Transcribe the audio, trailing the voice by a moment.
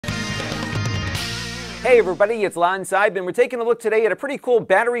Hey everybody, it's Lon.TV, and we're taking a look today at a pretty cool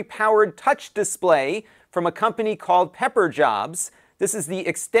battery-powered touch display from a company called Jobs. This is the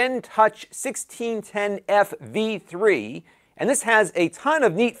XT1610F V3, and this has a ton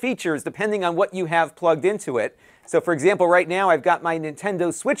of neat features depending on what you have plugged into it. So for example, right now I've got my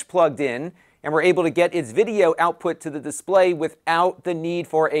Nintendo Switch plugged in, and we're able to get its video output to the display without the need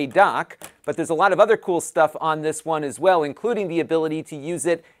for a dock. But there's a lot of other cool stuff on this one as well, including the ability to use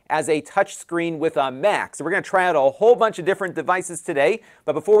it as a touch screen with a Mac. So we're going to try out a whole bunch of different devices today.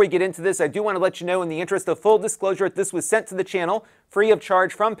 But before we get into this, I do want to let you know, in the interest of full disclosure, that this was sent to the channel free of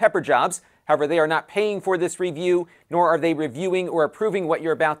charge from Jobs. However, they are not paying for this review, nor are they reviewing or approving what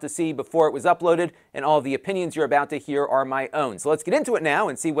you're about to see before it was uploaded, and all of the opinions you're about to hear are my own. So let's get into it now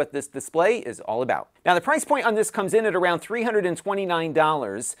and see what this display is all about. Now, the price point on this comes in at around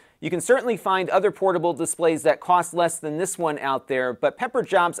 $329. You can certainly find other portable displays that cost less than this one out there, but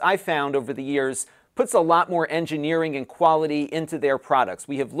Jobs, I found over the years, puts a lot more engineering and quality into their products.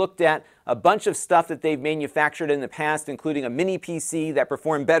 We have looked at a bunch of stuff that they've manufactured in the past, including a mini PC that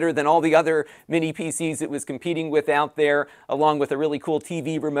performed better than all the other mini PCs it was competing with out there, along with a really cool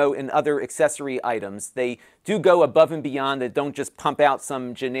TV remote and other accessory items. They do go above and beyond. They don't just pump out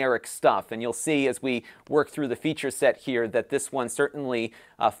some generic stuff. And you'll see as we work through the feature set here that this one certainly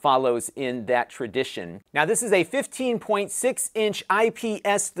follows in that tradition. Now, this is a 15.6-inch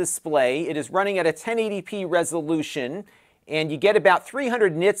IPS display. It is running at a 1080p resolution, and you get about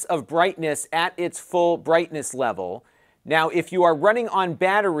 300 nits of brightness at its full brightness level. Now, if you are running on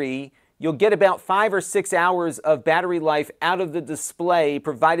battery, you'll get about 5 or 6 hours of battery life out of the display,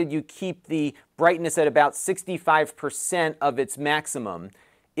 provided you keep the brightness at about 65% of its maximum.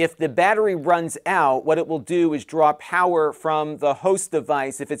 If the battery runs out, what it will do is draw power from the host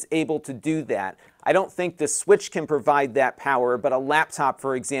device if it's able to do that. I don't think the Switch can provide that power, but a laptop,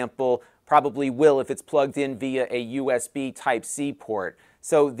 for example, probably will if it's plugged in via a USB Type-C port.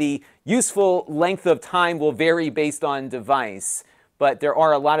 So the useful length of time will vary based on device, but there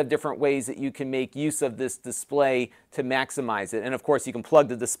are a lot of different ways that you can make use of this display to maximize it. And of course, you can plug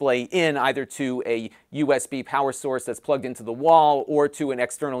the display in either to a USB power source that's plugged into the wall or to an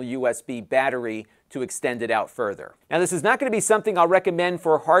external USB battery to extend it out further. Now, this is not going to be something I'll recommend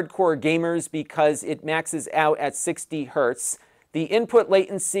for hardcore gamers because it maxes out at 60 Hertz. The input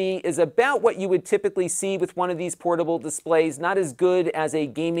latency is about what you would typically see with one of these portable displays, not as good as a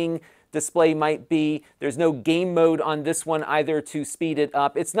gaming display might be. There's no game mode on this one either to speed it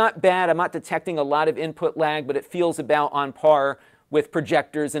up. It's not bad. I'm not detecting a lot of input lag, but it feels about on par with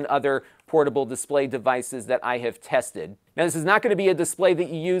projectors and other portable display devices that I have tested. Now, this is not going to be a display that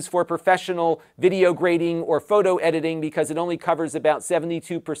you use for professional video grading or photo editing because it only covers about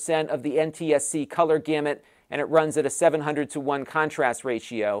 72% of the NTSC color gamut, and it runs at a 700:1 contrast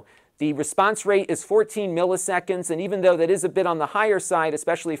ratio. The response rate is 14 milliseconds, and even though that is a bit on the higher side,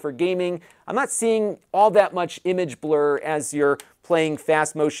 especially for gaming, I'm not seeing all that much image blur as you're playing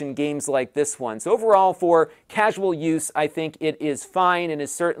fast motion games like this one. So overall, for casual use, I think it is fine and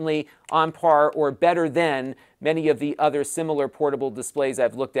is certainly on par or better than many of the other similar portable displays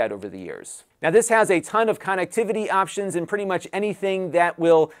I've looked at over the years. Now, this has a ton of connectivity options, and pretty much anything that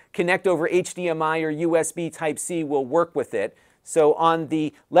will connect over HDMI or USB Type-C will work with it. So on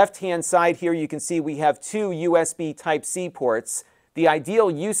the left-hand side here, you can see we have 2 USB Type-C ports. The ideal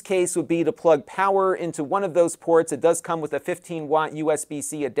use case would be to plug power into one of those ports. It does come with a 15-watt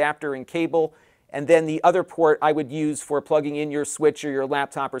USB-C adapter and cable. And then the other port I would use for plugging in your Switch or your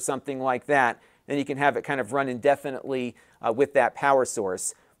laptop or something like that. Then you can have it kind of run indefinitely with that power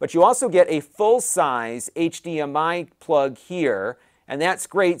source. But you also get a full-size HDMI plug here, and that's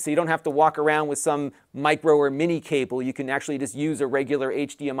great, so you don't have to walk around with some micro or mini cable. You can actually just use a regular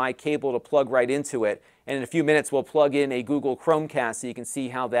HDMI cable to plug right into it. And in a few minutes, we'll plug in a Google Chromecast so you can see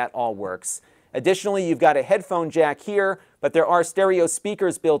how that all works. Additionally, you've got a headphone jack here, but there are stereo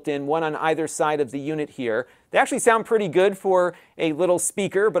speakers built in, one on either side of the unit here. They actually sound pretty good for a little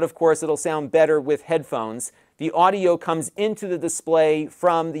speaker, but of course it'll sound better with headphones. The audio comes into the display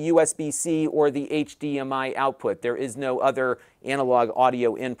from the USB-C or the HDMI output. There is no other analog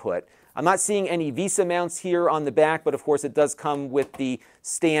audio input. I'm not seeing any VESA mounts here on the back, but of course it does come with the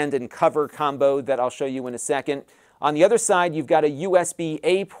stand and cover combo that I'll show you in a second. On the other side, you've got a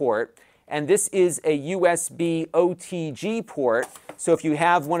USB-A port, and this is a USB OTG port. So if you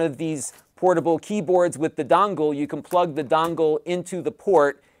have one of these portable keyboards with the dongle, you can plug the dongle into the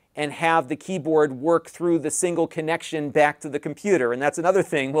port and have the keyboard work through the single connection back to the computer. And that's another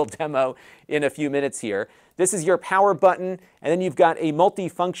thing we'll demo in a few minutes here. This is your power button, and then you've got a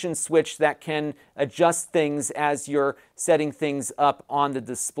multi-function switch that can adjust things as you're setting things up on the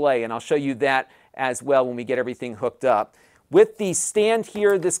display. And I'll show you that as well when we get everything hooked up. With the stand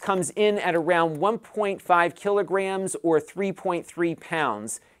here, this comes in at around 1.5 kilograms or 3.3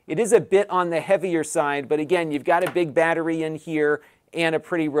 pounds. It is a bit on the heavier side, but again, you've got a big battery in here and a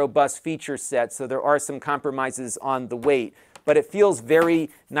pretty robust feature set, so there are some compromises on the weight. But it feels very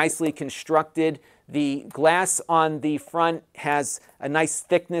nicely constructed. The glass on the front has a nice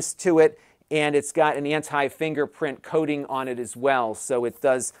thickness to it, and it's got an anti-fingerprint coating on it as well, so it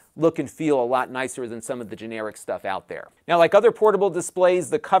does look and feel a lot nicer than some of the generic stuff out there. Now, like other portable displays,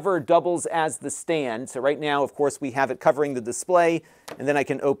 the cover doubles as the stand. So right now, of course, we have it covering the display, and then I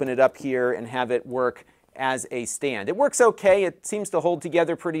can open it up here and have it work as a stand. It works okay. It seems to hold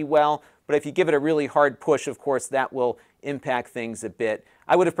together pretty well, but if you give it a really hard push, of course, that will impact things a bit.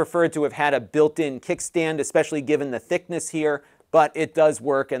 I would have preferred to have had a built-in kickstand, especially given the thickness here, but it does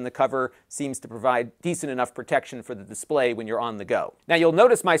work, and the cover seems to provide decent enough protection for the display when you're on the go. Now, you'll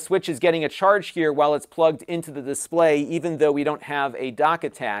notice my switch is getting a charge here while it's plugged into the display, even though we don't have a dock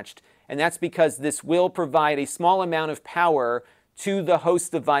attached, and that's because this will provide a small amount of power to the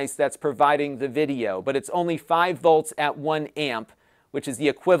host device that's providing the video, but it's only 5 volts at 1 amp, which is the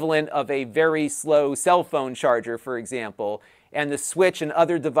equivalent of a very slow cell phone charger, for example, and the switch and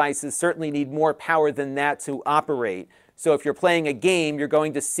other devices certainly need more power than that to operate. So if you're playing a game, you're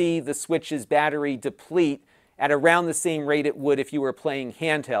going to see the switch's battery deplete at around the same rate it would if you were playing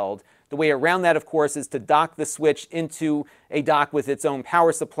handheld. The way around that, of course, is to dock the switch into a dock with its own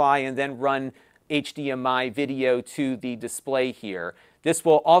power supply and then run HDMI video to the display here. This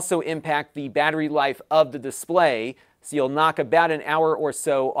will also impact the battery life of the display, so you'll knock about an hour or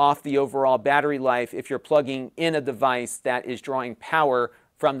so off the overall battery life if you're plugging in a device that is drawing power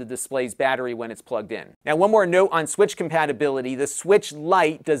from the display's battery when it's plugged in. Now, one more note on switch compatibility. The Switch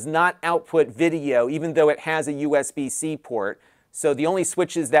Lite does not output video, even though it has a USB-C port. So the only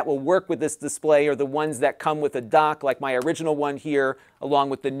switches that will work with this display are the ones that come with a dock, like my original one here, along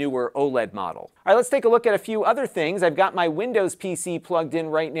with the newer OLED model. All right, let's take a look at a few other things. I've got my Windows PC plugged in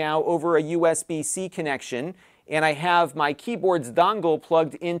right now over a USB-C connection, and I have my keyboard's dongle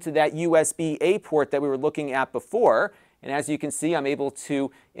plugged into that USB-A port that we were looking at before. And as you can see, I'm able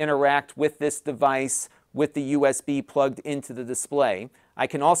to interact with this device with the USB plugged into the display. I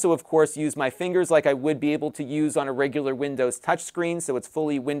can also, of course, use my fingers like I would be able to use on a regular Windows touchscreen, so it's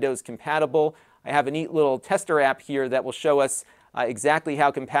fully Windows compatible. I have a neat little tester app here that will show us exactly how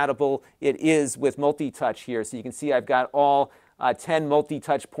compatible it is with multi-touch here. So you can see I've got all 10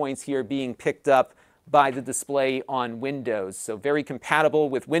 multi-touch points here being picked up by the display on Windows. So very compatible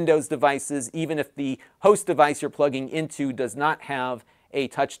with Windows devices, even if the host device you're plugging into does not have a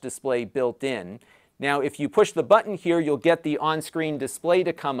touch display built in. Now, if you push the button here, you'll get the on-screen display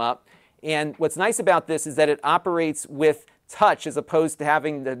to come up. And what's nice about this is that it operates with touch as opposed to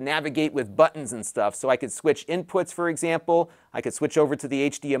having to navigate with buttons and stuff. So I could switch inputs, for example. I could switch over to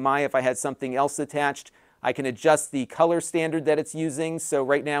the HDMI if I had something else attached. I can adjust the color standard that it's using. So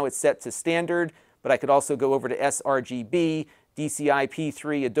right now it's set to standard, but I could also go over to sRGB, DCI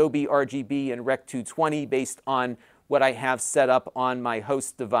P3, Adobe RGB, and Rec 220 based on what I have set up on my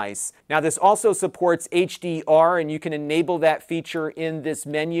host device. Now, this also supports HDR, and you can enable that feature in this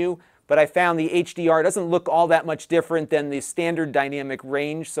menu, but I found the HDR doesn't look all that much different than the standard dynamic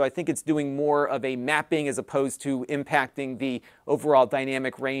range, so I think it's doing more of a mapping as opposed to impacting the overall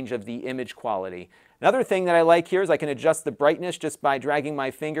dynamic range of the image quality. Another thing that I like here is I can adjust the brightness just by dragging my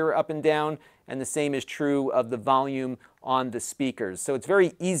finger up and down, and the same is true of the volume on the speakers. So it's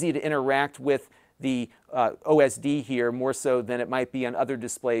very easy to interact with the OSD here, more so than it might be on other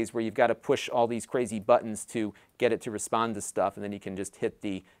displays where you've got to push all these crazy buttons to get it to respond to stuff, and then you can just hit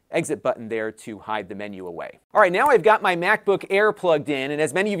the exit button there to hide the menu away. All right, now I've got my MacBook Air plugged in, and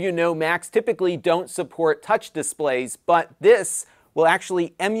as many of you know, Macs typically don't support touch displays, but this will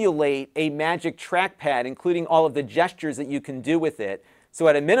actually emulate a Magic Trackpad, including all of the gestures that you can do with it. So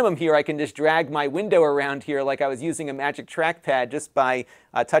at a minimum here, I can just drag my window around here like I was using a Magic Trackpad just by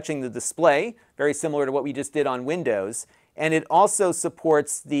touching the display, very similar to what we just did on Windows. And it also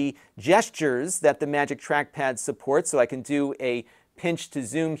supports the gestures that the Magic Trackpad supports. So I can do a pinch to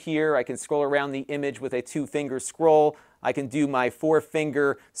zoom here. I can scroll around the image with a 2-finger scroll. I can do my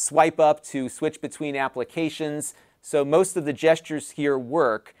 4-finger swipe up to switch between applications. So most of the gestures here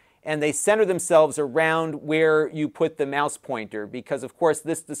work, and they center themselves around where you put the mouse pointer because, of course,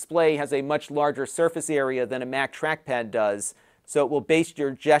 this display has a much larger surface area than a Mac trackpad does. so it will base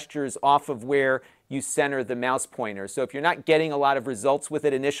your gestures off of where you center the mouse pointer. So if you're not getting a lot of results with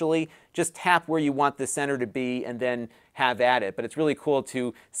it initially, just tap where you want the center to be and then have at it. But it's really cool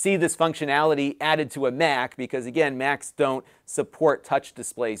to see this functionality added to a Mac because, again, Macs don't support touch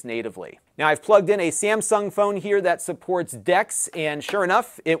displays natively. Now, I've plugged in a Samsung phone here that supports DeX, and sure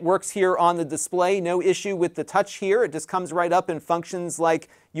enough, it works here on the display. No issue with the touch here. It just comes right up and functions like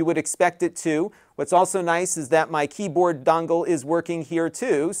you would expect it to. What's also nice is that my keyboard dongle is working here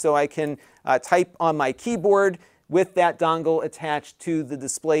too, so I can type on my keyboard with that dongle attached to the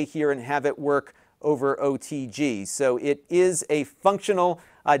display here and have it work over OTG. So it is a functional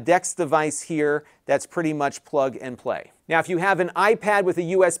DeX device here that's pretty much plug and play. Now, if you have an iPad with a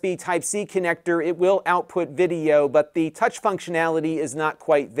USB Type-C connector, it will output video, but the touch functionality is not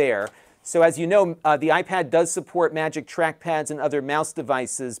quite there. So as you know, the iPad does support Magic trackpads and other mouse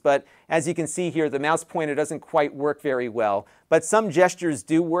devices, but as you can see here, the mouse pointer doesn't quite work very well. But some gestures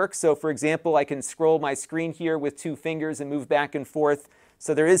do work. So for example, I can scroll my screen here with 2 fingers and move back and forth.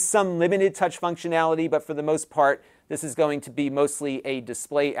 So there is some limited touch functionality, but for the most part, this is going to be mostly a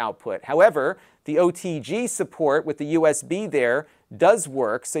display output. However, the OTG support with the USB there does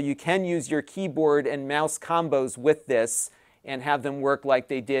work, so you can use your keyboard and mouse combos with this and have them work like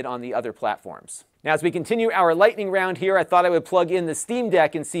they did on the other platforms. Now, as we continue our lightning round here, I thought I would plug in the Steam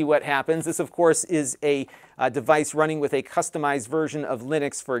Deck and see what happens. This, of course, is a device running with a customized version of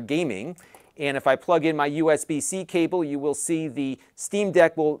Linux for gaming. And if I plug in my USB-C cable, you will see the Steam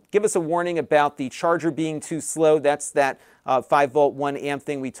Deck will give us a warning about the charger being too slow. That's that 5-volt 1 amp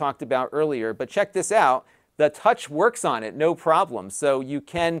thing we talked about earlier. But check this out. The touch works on it, no problem. So you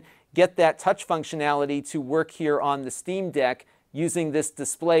can get that touch functionality to work here on the Steam Deck using this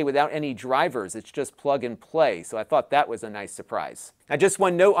display without any drivers. It's just plug and play. So I thought that was a nice surprise. Now, just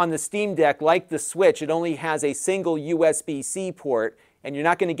one note on the Steam Deck, like the Switch, it only has a single USB-C port, and you're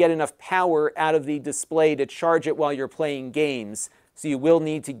not going to get enough power out of the display to charge it while you're playing games. So you will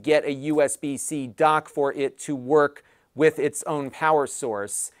need to get a USB-C dock for it to work with its own power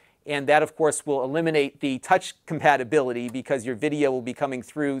source. And that, of course, will eliminate the touch compatibility because your video will be coming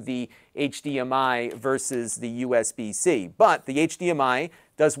through the HDMI versus the USB-C. But the HDMI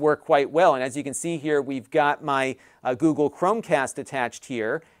does work quite well. And as you can see here, we've got my Google Chromecast attached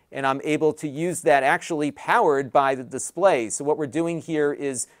here, and I'm able to use that actually powered by the display. So what we're doing here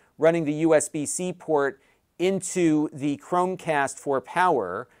is running the USB-C port into the Chromecast for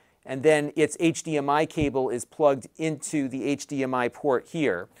power, and then its HDMI cable is plugged into the HDMI port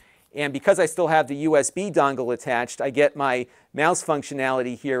here. And because I still have the USB dongle attached, I get my mouse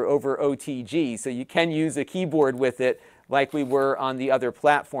functionality here over OTG. So you can use a keyboard with it like we were on the other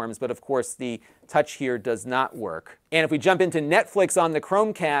platforms, but of course the touch here does not work. And if we jump into Netflix on the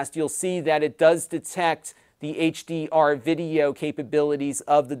Chromecast, you'll see that it does detect the HDR video capabilities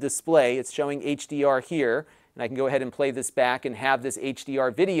of the display. It's showing HDR here, and I can go ahead and play this back and have this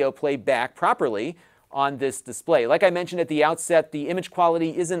HDR video play back properly on this display. Like I mentioned at the outset, the image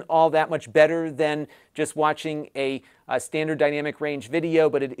quality isn't all that much better than just watching a standard dynamic range video,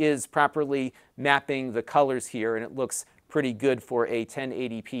 but it is properly mapping the colors here, and it looks pretty good for a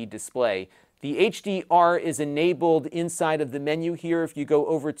 1080p display. The HDR is enabled inside of the menu here. If you go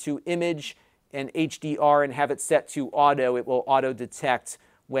over to Image and HDR and have it set to auto, it will auto detect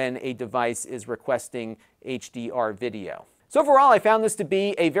when a device is requesting HDR video. So overall, I found this to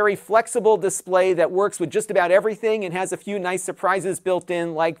be a very flexible display that works with just about everything and has a few nice surprises built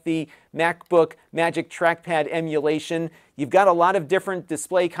in, like the MacBook Magic Trackpad emulation. You've got a lot of different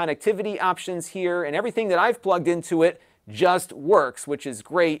display connectivity options here, and everything that I've plugged into it just works, which is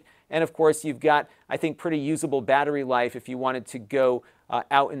great. And of course, you've got, I think, pretty usable battery life if you wanted to go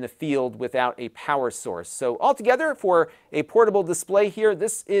out in the field without a power source. So altogether, for a portable display here,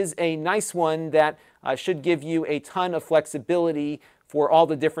 this is a nice one that should give you a ton of flexibility for all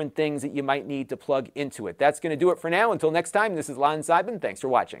the different things that you might need to plug into it. That's going to do it for now. Until next time, this is Lon.TV. Thanks for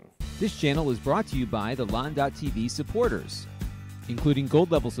watching. This channel is brought to you by the Lon.TV supporters, including gold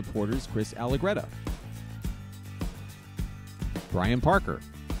level supporters Chris Allegretta, Brian Parker,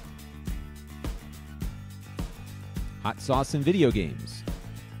 Hot Sauce and Video Games,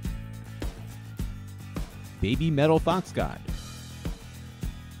 Baby Metal Fox God,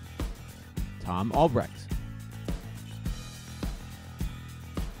 Tom Albrecht,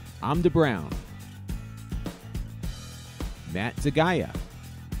 Amda Brown, Matt Zagaya,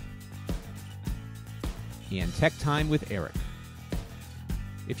 and Tech Time with Eric.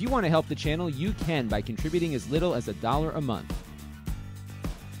 If you want to help the channel, you can by contributing as little as $1 a month.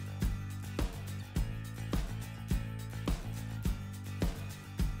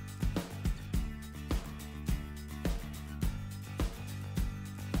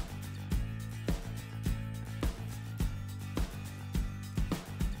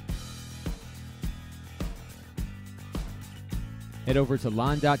 Head over to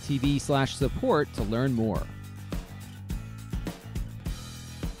Lon.TV/support to learn more.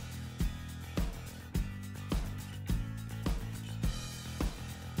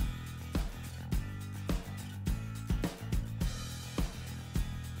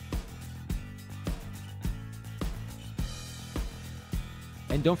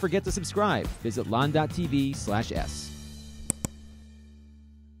 And don't forget to subscribe. Visit Lon.TV/S.